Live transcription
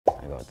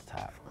go at the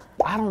top.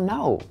 I don't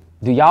know.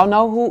 Do y'all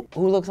know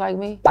who looks like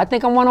me? I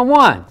think I'm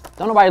one-on-one.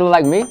 Don't nobody look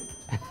like me.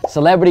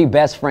 Celebrity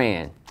best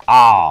friend.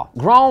 Ah,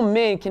 grown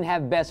men can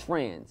have best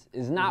friends.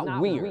 It's not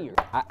weird.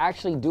 I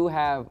actually do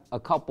have a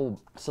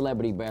couple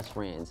celebrity best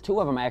friends. 2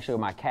 of them actually are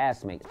my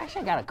castmates.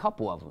 Actually, I got a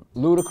couple of them.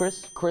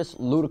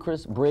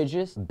 Ludacris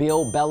Bridges,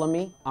 Bill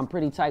Bellamy. I'm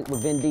pretty tight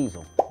with Vin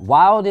Diesel.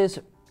 Wildest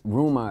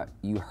rumor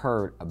you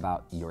heard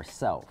about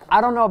yourself?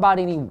 I don't know about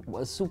any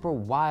super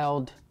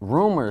wild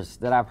rumors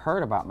that I've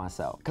heard about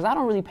myself, because I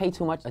don't really pay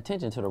too much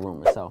attention to the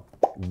rumors. So,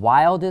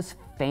 wildest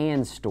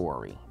fan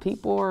story.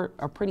 People are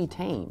pretty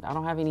tamed. I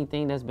don't have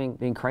anything that's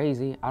been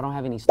crazy. I don't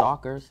have any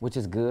stalkers, which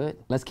is good.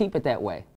 Let's keep it that way.